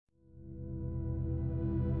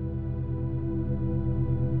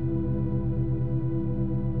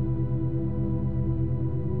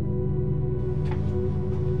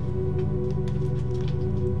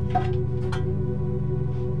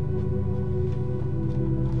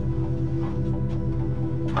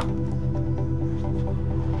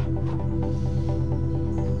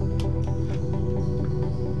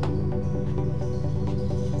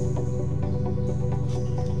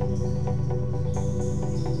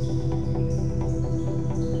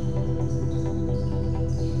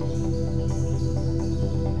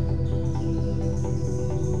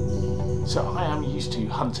used to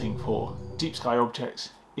hunting for deep sky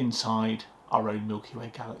objects inside our own Milky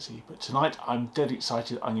Way galaxy, but tonight I'm dead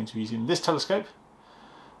excited. I'm going to be using this telescope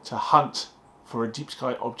to hunt for a deep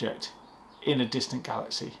sky object in a distant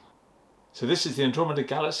galaxy. So this is the Andromeda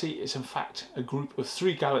Galaxy. It's in fact a group of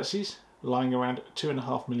 3 galaxies lying around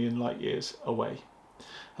 2.5 million light years away.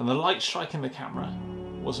 And the light striking the camera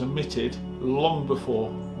was emitted long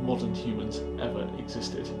before modern humans ever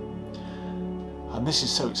existed. And this is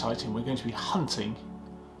so exciting. We're going to be hunting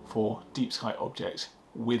for deep sky objects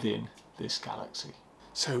within this galaxy.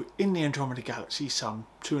 So in the Andromeda Galaxy, some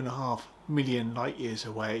 2.5 million light years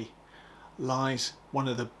away, lies one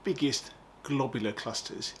of the biggest globular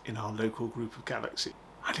clusters in our local group of galaxies.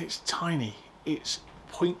 And it's tiny. It's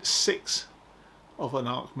 0.6 of an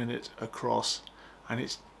arc minute across, and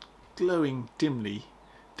it's glowing dimly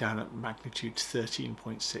down at magnitude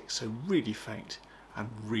 13.6, so really faint and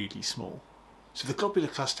really small. So the globular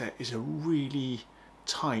cluster is a really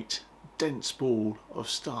tight, dense ball of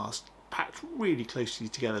stars packed really closely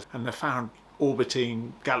together, and they're found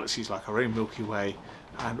orbiting galaxies like our own Milky Way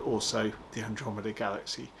and also the Andromeda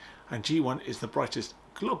Galaxy. And G1 is the brightest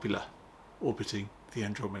globular orbiting the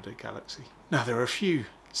Andromeda Galaxy. Now there are a few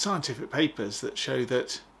scientific papers that show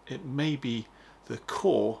that it may be the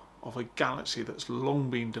core of a galaxy that's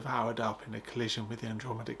long been devoured up in a collision with the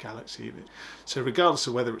Andromeda Galaxy. So regardless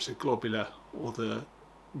of whether it's a globular or the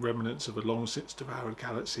remnants of a long since devoured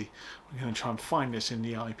galaxy, we're going to try and find this in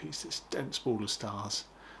the eyepiece, this dense ball of stars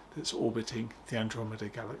that's orbiting the Andromeda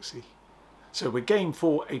Galaxy. So we're game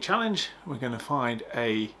for a challenge. We're going to find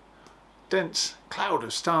a dense cloud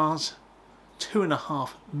of stars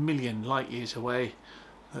 2.5 million light years away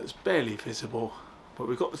that's barely visible, but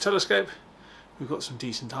we've got the telescope, we've got some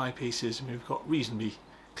decent eyepieces, and we've got reasonably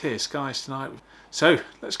clear skies tonight. So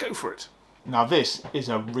let's go for it. Now this is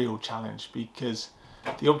a real challenge because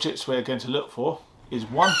the objects we're going to look for is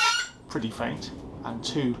 1, pretty faint, and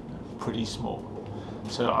 2, pretty small.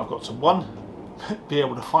 So I've got to 1, be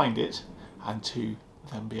able to find it, and 2,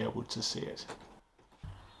 then be able to see it.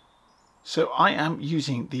 So I am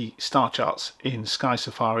using the star charts in Sky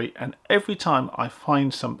Safari, and every time I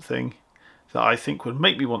find something that I think would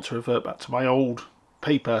make me want to revert back to my old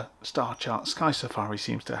paper star chart, Sky Safari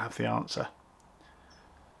seems to have the answer.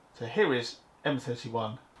 So here is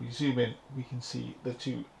M31. If we zoom in, we can see the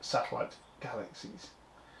 2 satellite galaxies.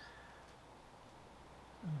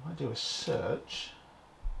 And if I do a search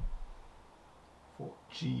for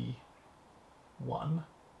G1,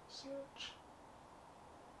 search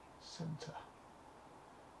center,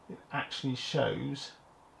 it actually shows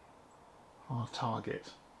our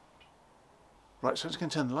target. Right, so I'm just going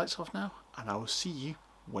to turn the lights off now, and I will see you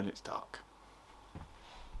when it's dark.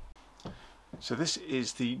 So this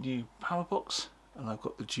is the new power box, and I've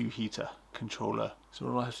got the dew heater controller. So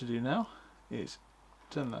all I have to do now is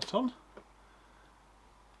turn that on,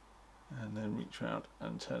 and then reach around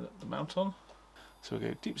and turn the mount on. So we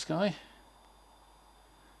go deep sky.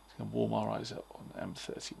 It's going to warm our eyes up on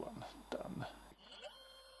M31. Done.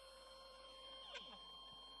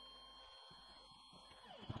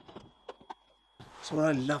 So what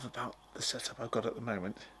I love about the setup I've got at the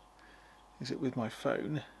moment is that with my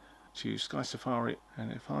phone, choose Sky Safari,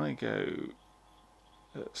 and if I go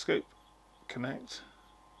scope, connect,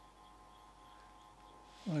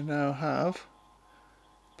 I now have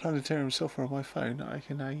planetarium software on my phone that I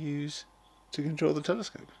can now use to control the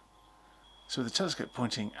telescope. So with the telescope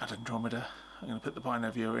pointing at Andromeda, I'm going to put the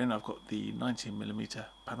Binoviewer in. I've got the 19mm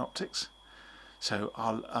panoptics. So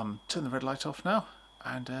I'll turn the red light off now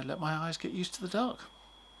and let my eyes get used to the dark.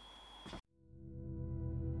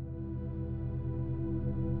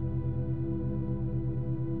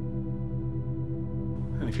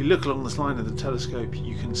 And if you look along this line of the telescope,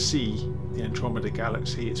 you can see the Andromeda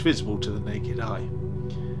Galaxy. It's visible to the naked eye,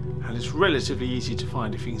 and it's relatively easy to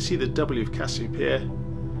find. If you can see the W of Cassiopeia,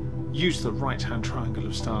 use the right hand triangle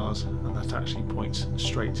of stars, and that actually points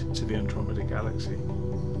straight to the Andromeda Galaxy.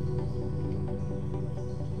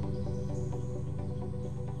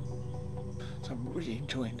 So I'm really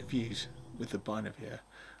enjoying the views with the Binoviewer.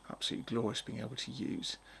 Absolutely glorious being able to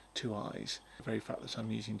use 2 eyes. The very fact that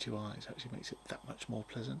I'm using 2 eyes actually makes it that much more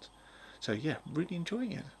pleasant. So yeah, really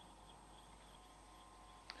enjoying it.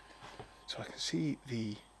 So I can see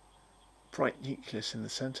the bright nucleus in the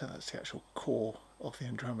centre. That's the actual core of the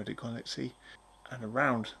Andromeda Galaxy, and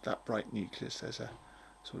around that bright nucleus there's a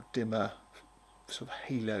sort of dimmer sort of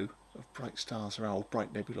halo of bright stars around,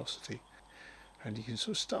 bright nebulosity, and you can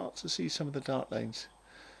sort of start to see some of the dark lanes.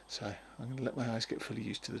 So I'm going to let my eyes get fully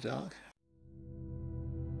used to the dark.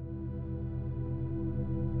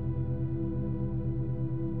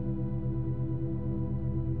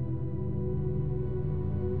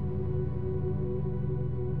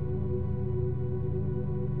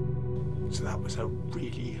 So that was a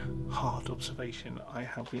really hard observation. I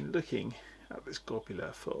have been looking at this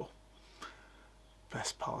globular for the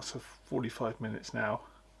best part of 45 minutes now,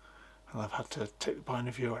 and I've had to take the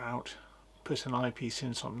Binoviewer out, put an eyepiece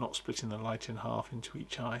in so I'm not splitting the light in half into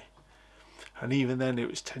each eye, and even then it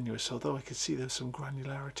was tenuous, although I could see there's some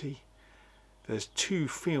granularity. There's two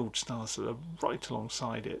field stars that are right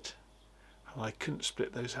alongside it, and I couldn't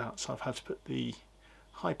split those out, so I've had to put the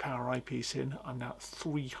high power eyepiece in. I'm now at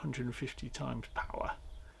 350 times power,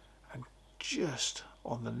 and just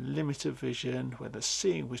on the limit of vision, where the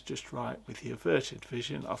seeing was just right with the averted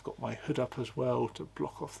vision, I've got my hood up as well to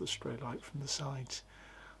block off the stray light from the sides.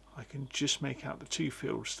 I can just make out the two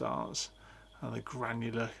field stars and the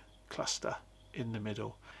granular cluster in the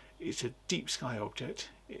middle. It's a deep sky object,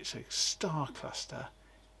 it's a star cluster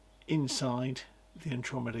inside the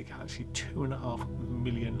Andromeda Galaxy, 2.5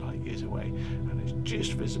 million light years away, and it's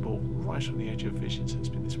just visible right on the edge of vision. So it's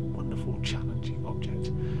been this wonderful, challenging object,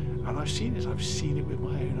 and I've seen it with my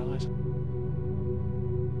own eyes.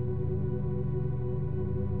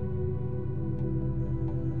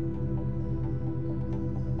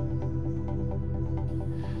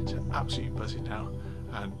 So absolutely buzzing now,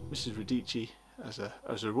 and Mrs. Radici, as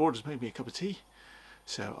a reward, has made me a cup of tea.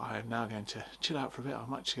 So I am now going to chill out for a bit.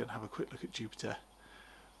 I'm actually going to have a quick look at Jupiter,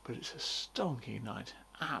 but it's a stonky night,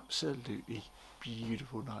 absolutely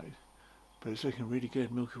beautiful night. But it's looking really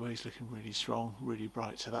good. Milky Way's looking really strong, really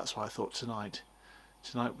bright. So that's why I thought tonight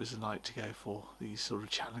was the night to go for these sort of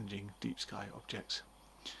challenging deep sky objects.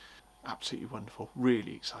 Absolutely wonderful.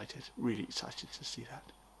 Really excited to see that.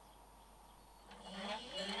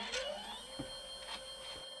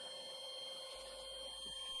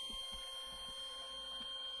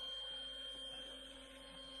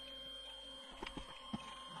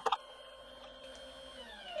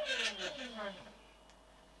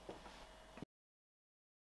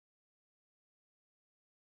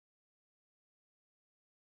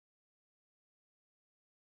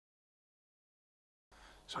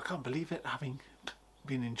 So I can't believe it, having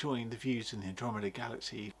been enjoying the views in the Andromeda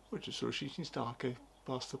Galaxy, which is sort of shooting star, go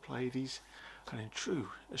past the Pleiades, and in true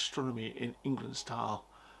astronomy in England style.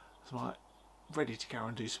 So I'm ready to go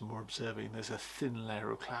and do some more observing. There's a thin layer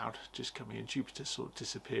of cloud just coming in, Jupiter sort of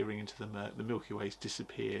disappearing into the Milky Way's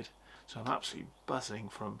disappeared. So I'm absolutely buzzing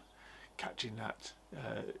from catching that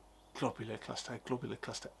globular cluster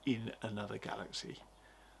in another galaxy.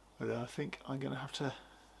 But I think I'm going to have to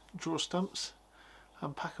draw stumps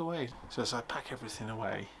and pack away. So as I pack everything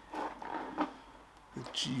away, the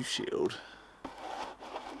dew shield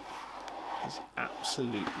is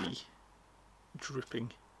absolutely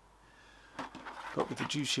dripping. But with the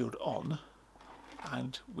dew shield on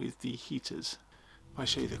and with the heaters, if I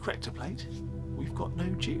show you the corrector plate, we've got no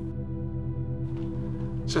dew.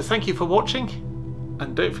 So thank you for watching,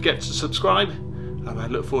 and don't forget to subscribe, and I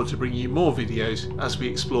look forward to bringing you more videos as we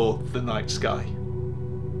explore the night sky.